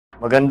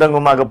Magandang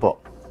umaga po.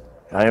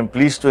 I am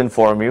pleased to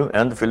inform you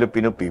and the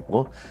Filipino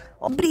people.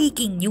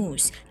 Breaking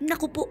news!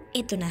 Naku po,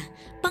 eto na.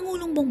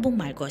 Pangulong Bongbong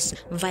Marcos,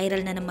 viral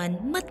na naman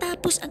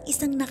matapos ang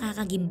isang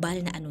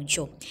nakakagimbal na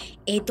anunsyo.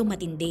 Eto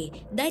matindi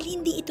dahil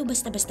hindi ito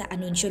basta-basta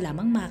anunsyo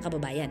lamang mga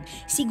kababayan.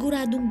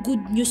 Siguradong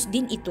good news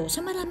din ito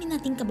sa marami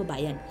nating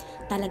kababayan.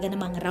 Talaga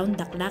namang round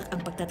the clock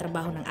ang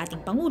pagtatrabaho ng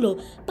ating Pangulo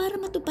para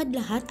matupad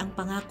lahat ang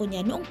pangako niya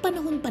noong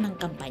panahon pa ng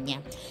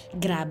kampanya.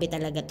 Grabe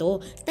talaga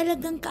to.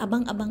 Talagang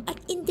kaabang-abang at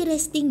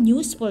interesting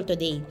news for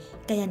today.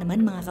 Kaya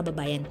naman mga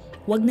kababayan,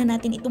 huwag na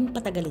natin itong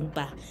patagalin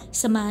pa.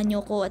 Samahan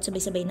niyo ko at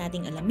sabay-sabay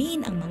nating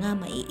alamin ang mga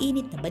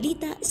maiinit na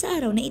balita sa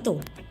araw na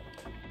ito.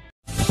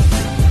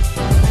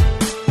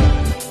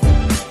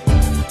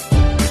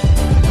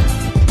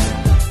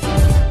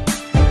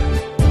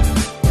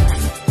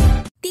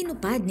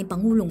 Tinupad ni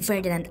Pangulong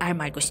Ferdinand R.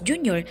 Marcos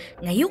Jr.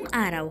 ngayong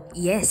araw,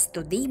 yes,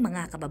 today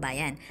mga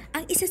kababayan,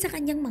 ang isa sa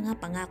kanyang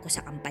mga pangako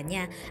sa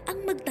kampanya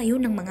ang magtayo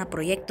ng mga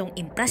proyektong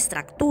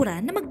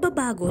infrastruktura na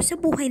magbabago sa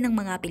buhay ng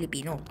mga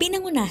Pilipino.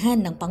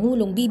 Pinangunahan ng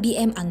Pangulong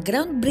BBM ang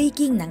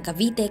groundbreaking ng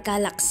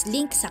Cavite-Calax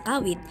Link sa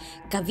Kawit,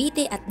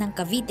 Cavite at ng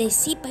Cavite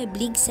C5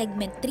 Link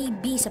Segment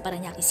 3B sa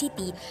Parañaque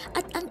City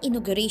at ang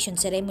inauguration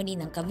ceremony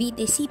ng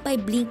Cavite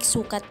C5 Link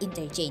Sukat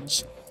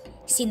Interchange.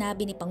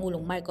 Sinabi ni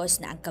Pangulong Marcos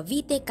na ang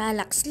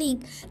Cavite-Calax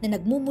Link na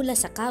nagmumula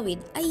sa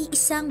Kawit ay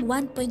isang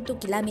 1.2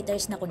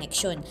 kilometers na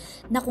koneksyon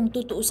na kung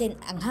tutuusin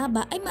ang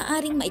haba ay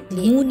maaring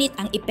maitli. Ngunit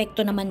ang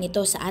epekto naman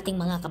nito sa ating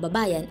mga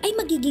kababayan ay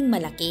magiging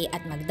malaki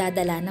at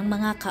magdadala ng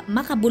mga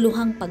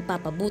makabuluhang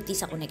pagpapabuti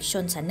sa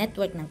koneksyon sa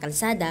network ng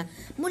kalsada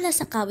mula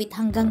sa Kawit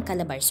hanggang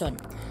Calabarzon.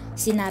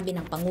 Sinabi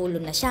ng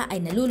Pangulo na siya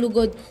ay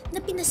nalulugod na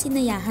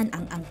pinasinayahan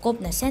ang angkop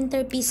na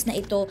centerpiece na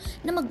ito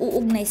na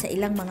mag-uugnay sa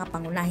ilang mga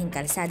pangunahing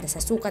kalsada sa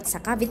sukat sa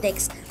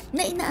Cavitex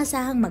na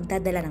inaasahang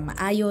magdadala ng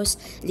maayos,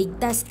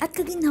 ligtas at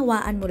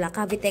kaginhawaan mula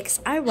Cavitex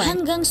R1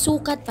 hanggang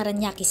sukat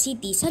Parañaque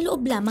City sa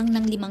loob lamang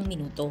ng 5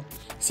 minuto.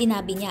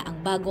 Sinabi niya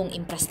ang bagong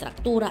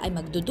infrastruktura ay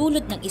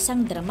magdudulot ng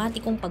isang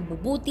dramatikong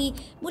pagbubuti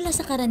mula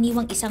sa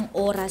karaniwang isang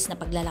oras na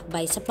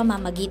paglalakbay sa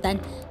pamamagitan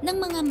ng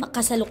mga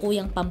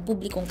kasalukuyang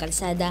pampublikong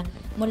kalsada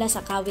mula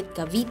sa Kawit,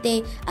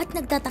 Cavite at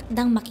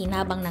nagtatakdang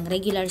makinabang ng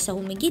regular sa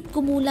humigit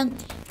kumulang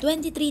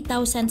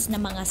 23,000 na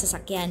mga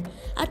sasakyan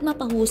at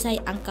mapahusay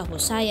ang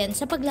kahusayan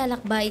sa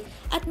paglalakbay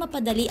at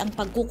mapadali ang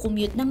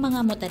pagkukommute ng mga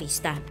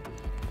motorista.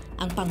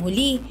 Ang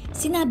panghuli,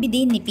 sinabi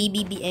din ni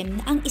Pbbm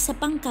na ang isa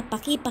pang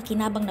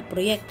kapaki-pakinabang na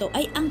proyekto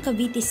ay ang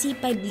Cavite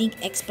C5 Link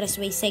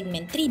Expressway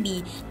Segment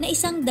 3B na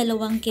isang 2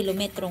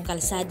 kilometrong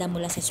kalsada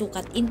mula sa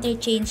Sukat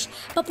Interchange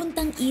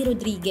papuntang E.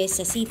 Rodriguez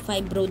sa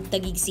C5 Road,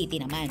 Taguig City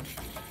naman.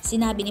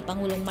 Sinabi ni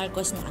Pangulong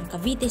Marcos na ang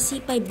Cavite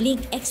C5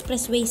 Link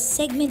Expressway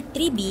Segment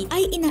 3B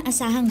ay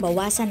inaasahang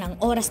bawasan ang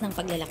oras ng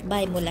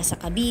paglalakbay mula sa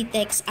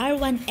Cavitex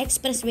R1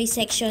 Expressway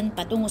Section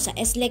patungo sa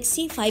SLEX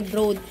C5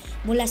 Road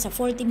mula sa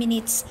 40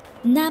 minutes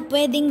na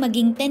pwedeng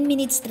maging 10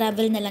 minutes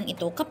travel na lang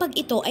ito kapag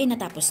ito ay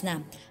natapos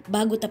na.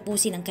 Bago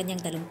tapusin ang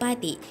kanyang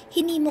talumpati,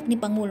 hinimok ni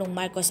Pangulong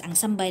Marcos ang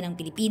sambayan ng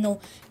Pilipino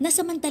na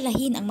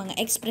samantalahin ang mga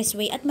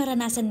expressway at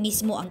maranasan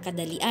mismo ang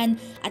kadalian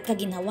at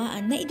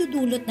kaginhawaan na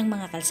idudulot ng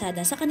mga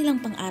kalsada sa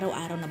kanilang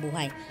pang-araw-araw na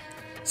buhay.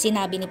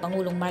 Sinabi ni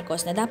Pangulong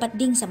Marcos na dapat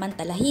ding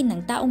samantalahin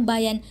ng taong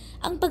bayan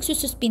ang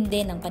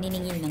pagsususpinde ng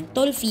paniningil ng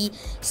toll fee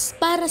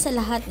para sa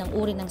lahat ng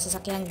uri ng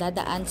sasakyang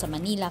dadaan sa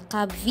Manila,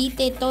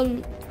 Cavite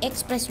Toll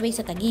Expressway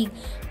sa Taguig,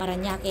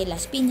 Parañaque,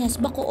 Las Piñas,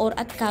 Bacoor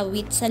at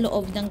Kawit sa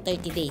loob ng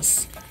 30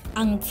 days.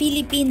 Ang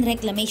Philippine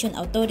Reclamation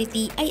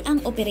Authority ay ang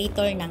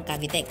operator ng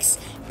Cavitex.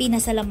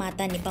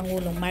 Pinasalamatan ni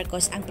Pangulong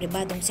Marcos ang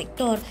pribadong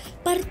sektor,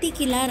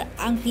 partikular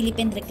ang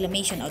Philippine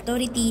Reclamation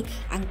Authority,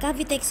 ang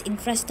Cavitex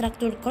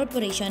Infrastructure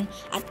Corporation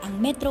at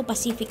ang Metro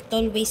Pacific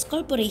Tollways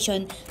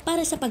Corporation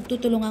para sa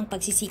pagtutulungang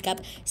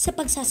pagsisikap sa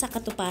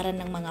pagsasakatuparan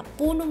ng mga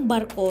punong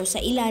barko sa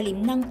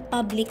ilalim ng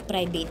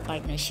public-private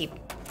partnership.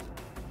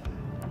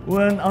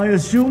 When I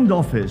assumed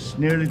office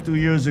nearly 2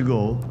 years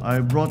ago,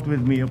 I brought with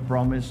me a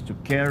promise to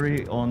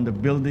carry on the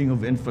building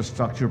of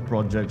infrastructure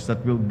projects that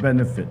will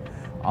benefit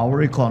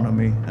our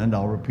economy and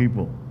our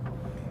people.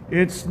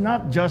 It's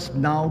not just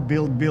now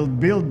build,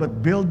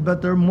 but build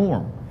better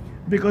more,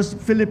 because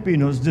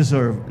Filipinos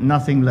deserve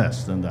nothing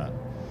less than that.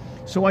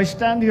 So I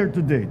stand here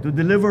today to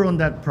deliver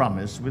on that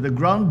promise with the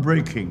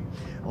groundbreaking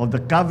of the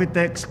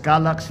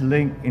Cavitex-Calax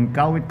Link in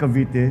Kawit,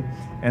 Cavite,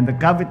 and the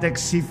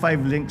Cavitex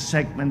C5 Link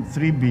Segment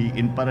 3B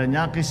in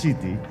Parañaque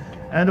City,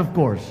 and of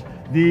course,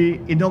 the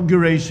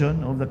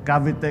inauguration of the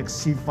Cavitex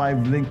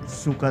C5 Link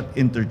Sukat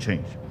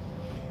Interchange.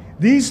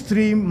 These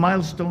 3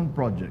 milestone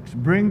projects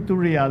bring to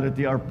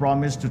reality our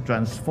promise to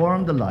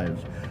transform the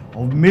lives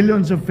of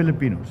millions of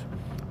Filipinos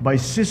by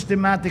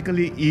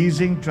systematically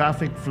easing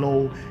traffic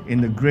flow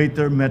in the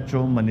greater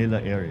Metro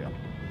Manila area.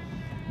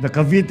 The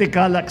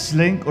Cavite-Calax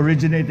Link,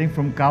 originating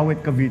from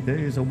Kawit, Cavite,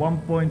 is a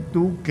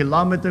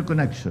 1.2-kilometer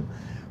connection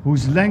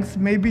whose length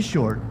may be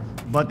short,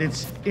 but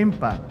its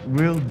impact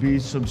will be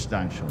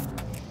substantial.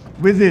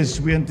 With this,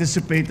 we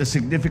anticipate a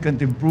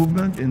significant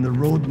improvement in the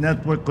road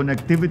network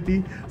connectivity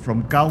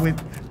from Kawit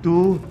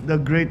to the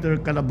greater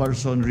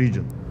Calabarzon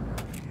region.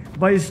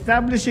 By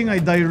establishing a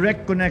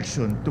direct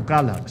connection to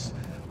Calax,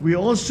 we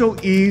also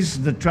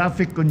ease the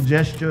traffic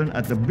congestion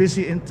at the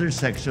busy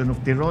intersection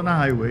of Tirona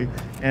Highway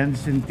and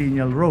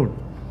Centennial Road.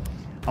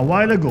 A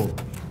while ago,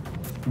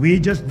 we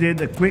just did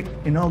a quick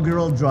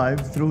inaugural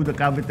drive through the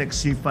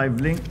Cavitex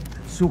C5 Link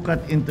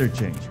Sucat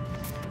Interchange.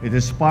 It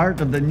is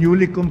part of the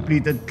newly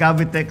completed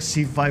Cavitex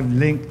C5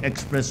 Link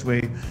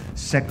Expressway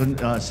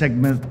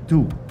Segment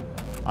 2.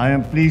 I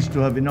am pleased to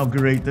have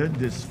inaugurated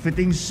this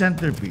fitting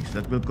centerpiece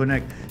that will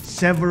connect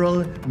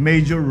several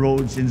major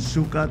roads in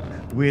Sucat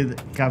with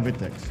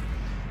Cavitex.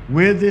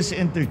 With this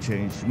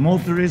interchange,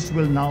 motorists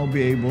will now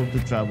be able to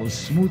travel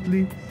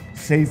smoothly,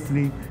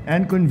 safely,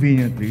 and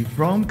conveniently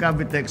from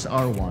Cavitex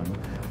R1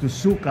 to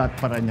Sucat,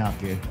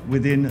 Parañaque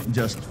within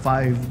just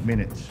 5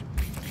 minutes.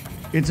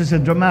 It is a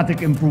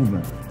dramatic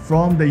improvement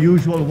from the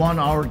usual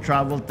 1-hour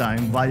travel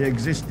time via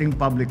existing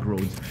public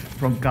roads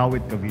from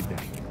Kawit, Cavite.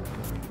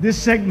 This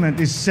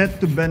segment is set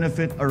to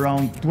benefit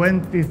around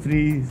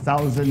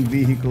 23,000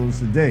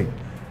 vehicles a day.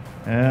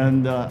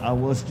 And I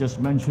was just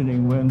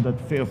mentioning when that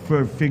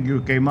figure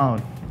came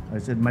out, I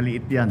said,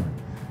 maliit yan.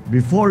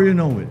 Before you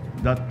know it,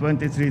 that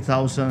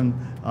 23,000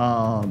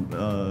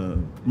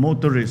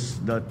 motorists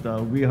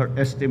that we are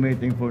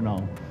estimating for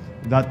now,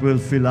 that will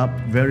fill up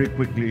very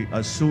quickly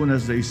as soon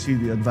as they see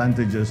the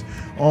advantages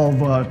of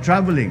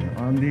traveling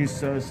on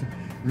these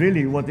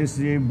really what is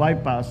the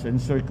bypass and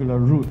circular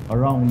route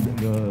around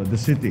the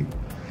city.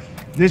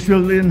 This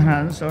will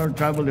enhance our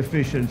travel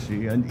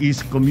efficiency and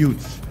ease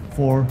commutes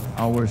for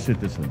our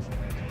citizens.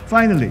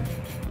 Finally,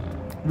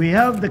 we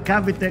have the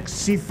Cavitex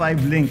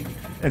C5 Link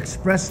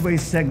Expressway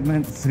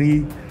Segment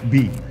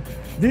 3B.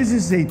 This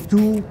is a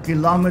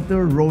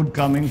 2-kilometer road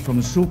coming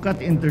from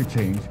Sucat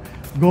Interchange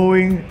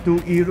going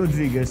to E.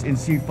 Rodriguez in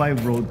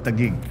C5 Road,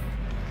 Taguig.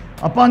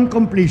 Upon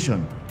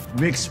completion,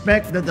 we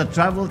expect that the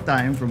travel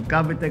time from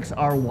Cavitex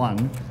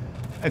R1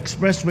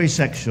 expressway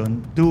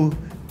section to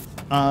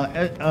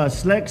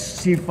Slex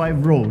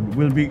C5 Road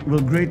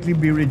will greatly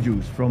be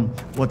reduced from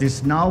what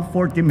is now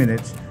 40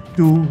 minutes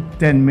to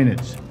 10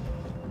 minutes.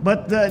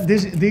 But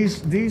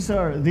these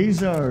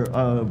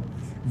are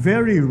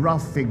very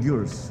rough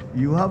figures.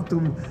 We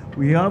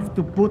have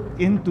to put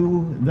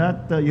into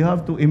that. You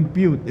have to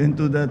impute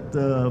into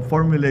that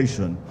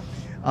formulation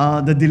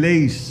the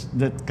delays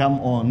that come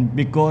on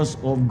because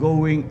of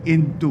going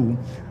into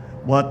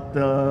what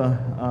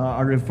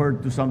are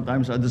referred to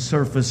sometimes as the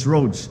surface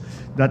roads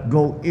that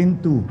go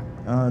into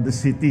the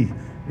city,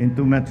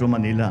 into Metro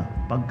Manila.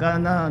 Pagka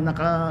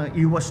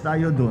nakaiwas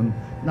tayo dun,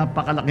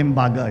 napakalaking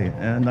bagay.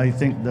 And I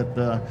think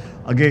that,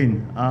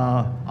 again,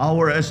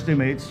 our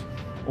estimates,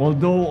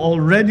 although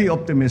already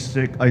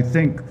optimistic, I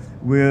think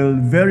will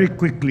very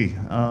quickly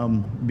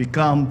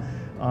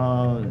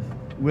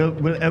will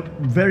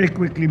very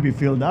quickly be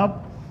filled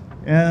up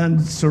and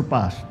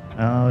surpassed.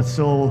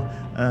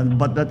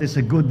 But that is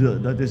a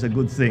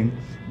good thing,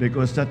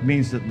 because that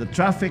means that the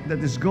traffic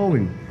that is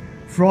going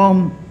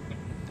from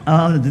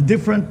the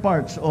different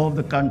parts of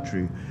the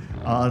country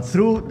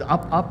through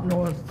up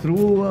north,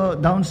 through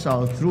down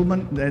south,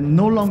 and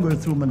no longer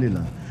through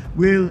Manila,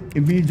 will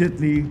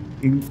immediately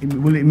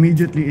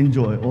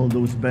enjoy all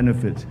those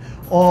benefits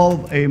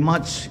of a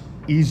much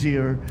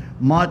easier,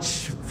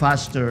 much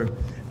faster,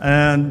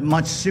 and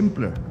much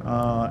simpler,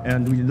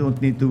 and we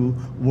don't need to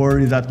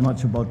worry that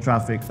much about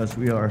traffic as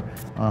we are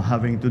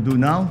having to do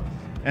now.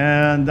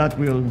 And that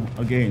will,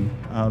 again,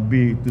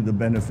 be to the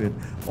benefit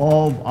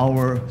of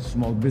our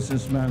small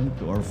businessmen,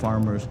 to our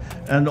farmers,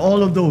 and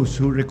all of those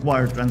who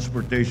require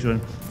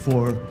transportation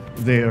for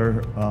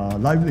their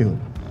livelihood.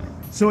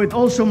 So it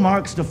also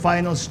marks the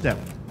final step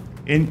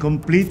in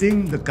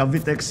completing the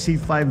Cavitex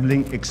C5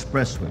 Link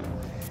Expressway,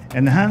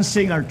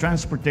 enhancing our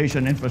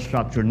transportation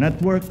infrastructure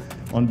network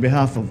on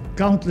behalf of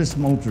countless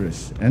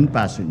motorists and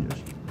passengers.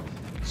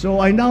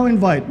 So I now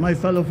invite my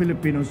fellow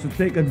Filipinos to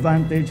take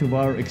advantage of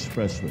our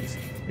expressways,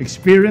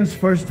 experience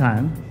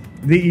firsthand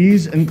the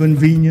ease and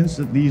convenience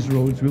that these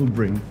roads will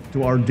bring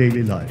to our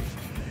daily lives.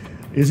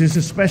 It is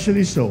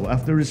especially so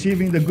after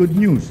receiving the good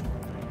news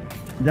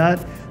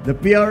that the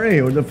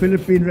PRA, or the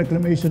Philippine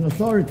Reclamation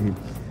Authority,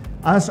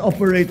 as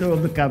operator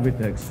of the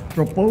Cavitex,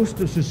 proposed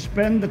to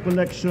suspend the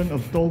collection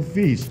of toll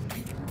fees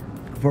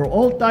for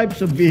all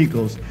types of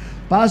vehicles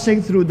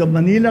passing through the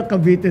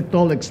Manila-Cavite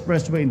Toll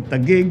Expressway in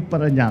Taguig,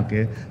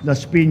 Parañaque,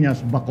 Las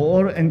Piñas,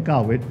 Bacoor, and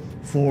Kawit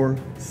for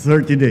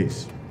 30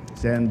 days.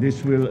 And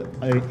this will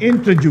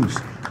introduce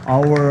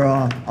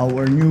our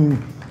new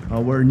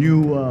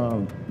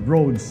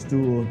roads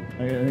to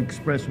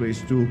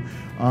expressways to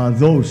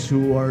those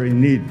who are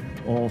in need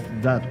of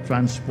that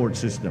transport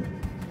system.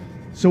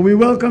 So we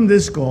welcome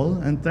this call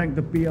and thank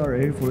the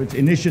PRA for its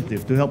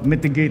initiative to help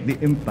mitigate the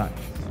impact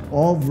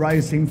of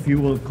rising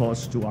fuel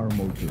costs to our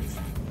motorists.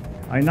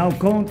 I now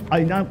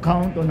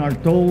count on our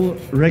toll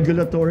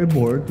regulatory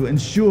board to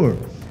ensure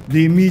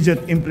the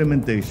immediate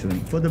implementation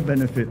for the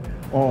benefit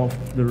of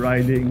the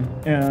riding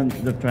and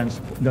the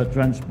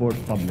transport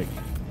public.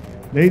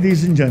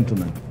 Ladies and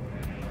gentlemen,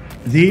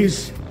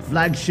 these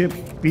flagship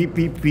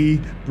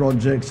PPP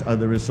projects are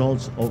the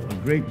results of a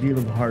great deal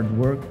of hard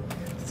work,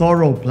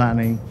 thorough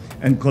planning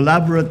and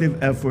collaborative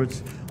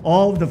efforts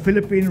of the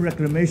Philippine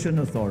Reclamation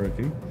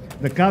Authority,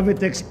 the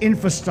Cavitex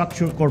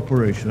Infrastructure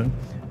Corporation,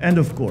 and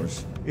of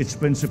course, its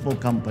principal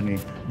company,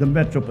 the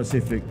Metro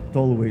Pacific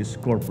Tollways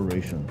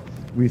Corporation.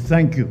 We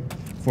thank you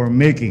for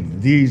making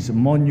these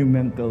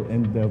monumental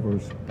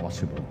endeavors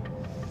possible.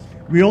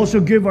 We also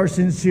give our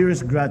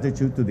sincerest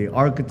gratitude to the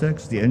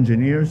architects, the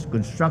engineers,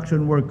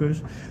 construction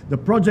workers, the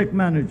project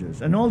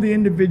managers, and all the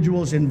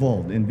individuals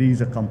involved in these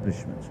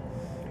accomplishments.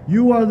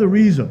 You are the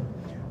reason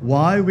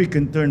why we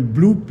can turn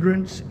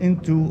blueprints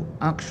into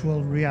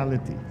actual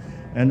reality.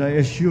 And I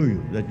assure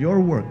you that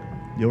your work,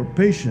 your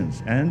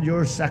patience, and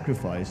your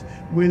sacrifice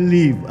will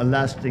leave a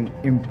lasting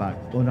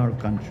impact on our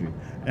country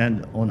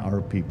and on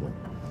our people.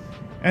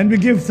 And we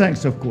give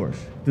thanks, of course,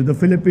 to the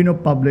Filipino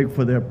public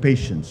for their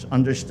patience,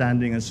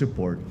 understanding, and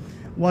support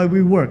while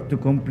we work to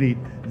complete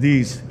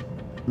these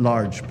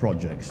large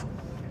projects.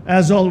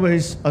 As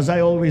always, as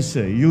I always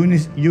say,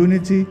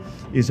 unity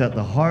is at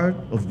the heart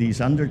of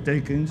these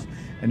undertakings,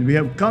 and we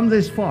have come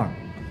this far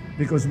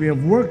because we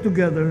have worked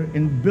together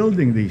in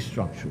building these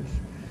structures.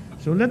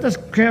 So let us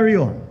carry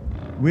on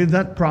with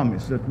that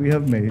promise that we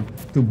have made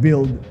to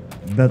build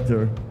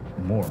better,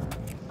 more.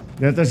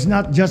 Let us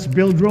not just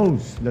build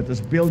roads, let us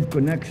build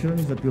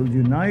connections that will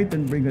unite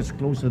and bring us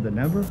closer than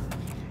ever,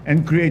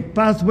 and create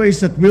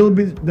pathways that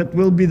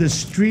will be the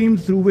stream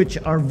through which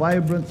our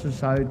vibrant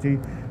society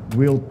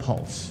will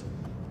pulse.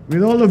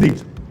 With all of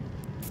these,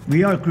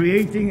 we are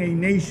creating a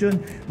nation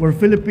where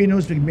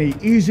Filipinos may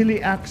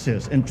easily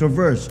access and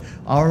traverse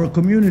our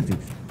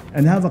communities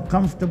and have a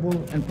comfortable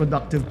and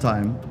productive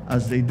time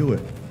as they do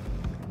it.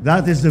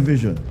 That is the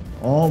vision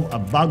of a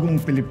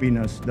bagong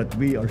Pilipinas that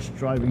we are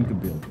striving to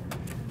build.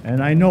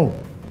 And I know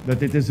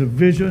that it is a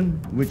vision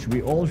which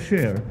we all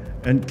share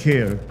and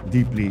care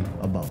deeply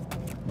about.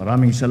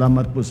 Maraming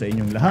salamat po sa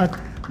inyong lahat.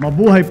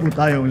 Mabuhay po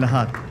tayong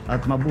lahat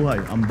at mabuhay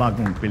ang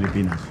bagong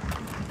Pilipinas.